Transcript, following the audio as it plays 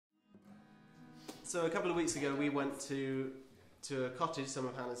So a couple of weeks ago we went to a cottage some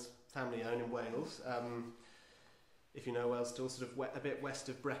of Hannah's family own in Wales. If you know Wales, still sort of a bit west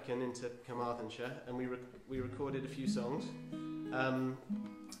of Brecon into Carmarthenshire, and we recorded a few songs.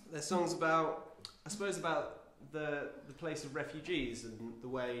 They're songs about, I suppose, about the place of refugees and the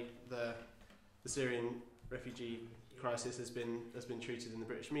way the Syrian refugee crisis has been treated in the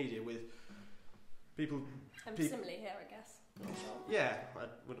British media, with people. I'm simile here, I guess. Yeah, I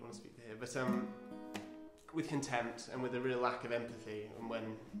wouldn't want to speak here, but with contempt and with a real lack of empathy, and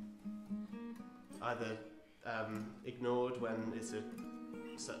when either ignored when it's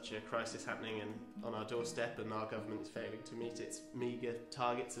such a crisis happening and on our doorstep, and our government is failing to meet its meagre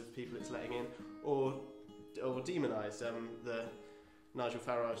targets of people it's letting in, or demonised. The Nigel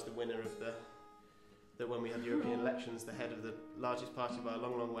Farage, the winner of that when we had European elections, the head of the largest party by a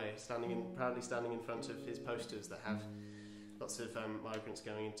long, long way, proudly standing in front of his posters that have lots of migrants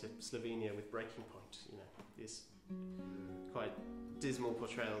going into Slovenia with breaking point. You know, these quite dismal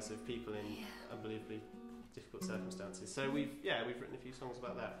portrayals of people in unbelievably difficult circumstances. So we've written a few songs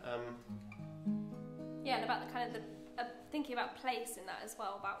about that. And about the kind of thinking about place in that as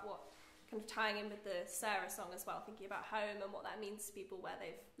well, about what kind of tying in with the Sarah song as well, thinking about home and what that means to people where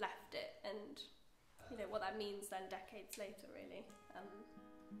they've left it, and you know what that means then decades later, really.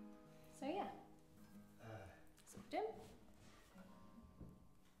 So Jim.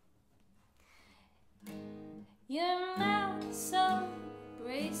 Your mouth is so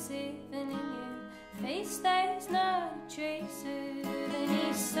abrasive, and in your face there's not a trace of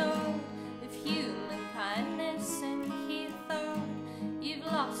any sort of human kindness, and he thought you've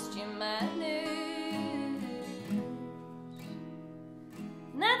lost your manners.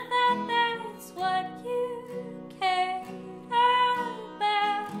 And I thought that's what you cared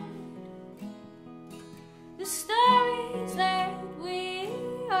about, the stories that we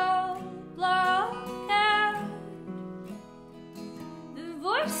all block out, the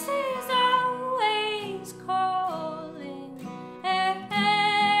voices always calling.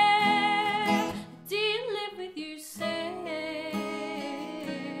 Do you live with yourself?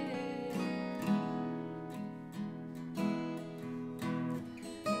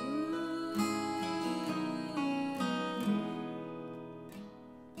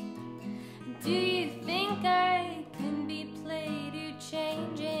 Do you think I can be played? You're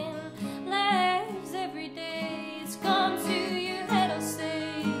changing lives every day. It's gone to your head, I'll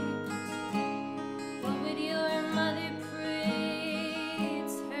say. What would your mother pray?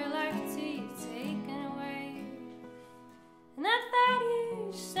 It's her life to you taken away. And I thought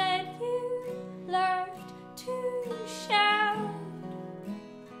you said you loved to shout.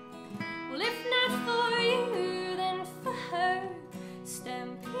 Well, if not for you, then for her,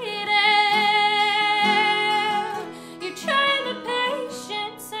 stamp it out. You're trying the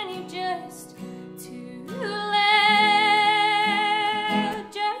patience and you're just too loud.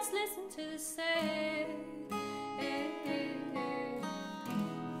 Just listen to the sound.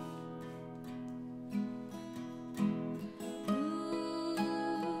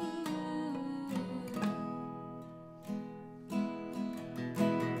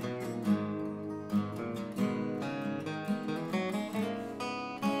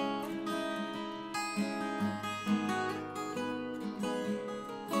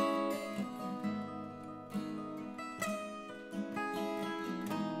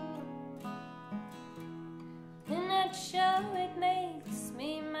 Show it makes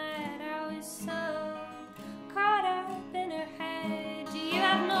me mad. I was so caught up in her head. Do you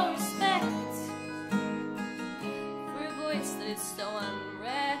have no respect for a voice that's so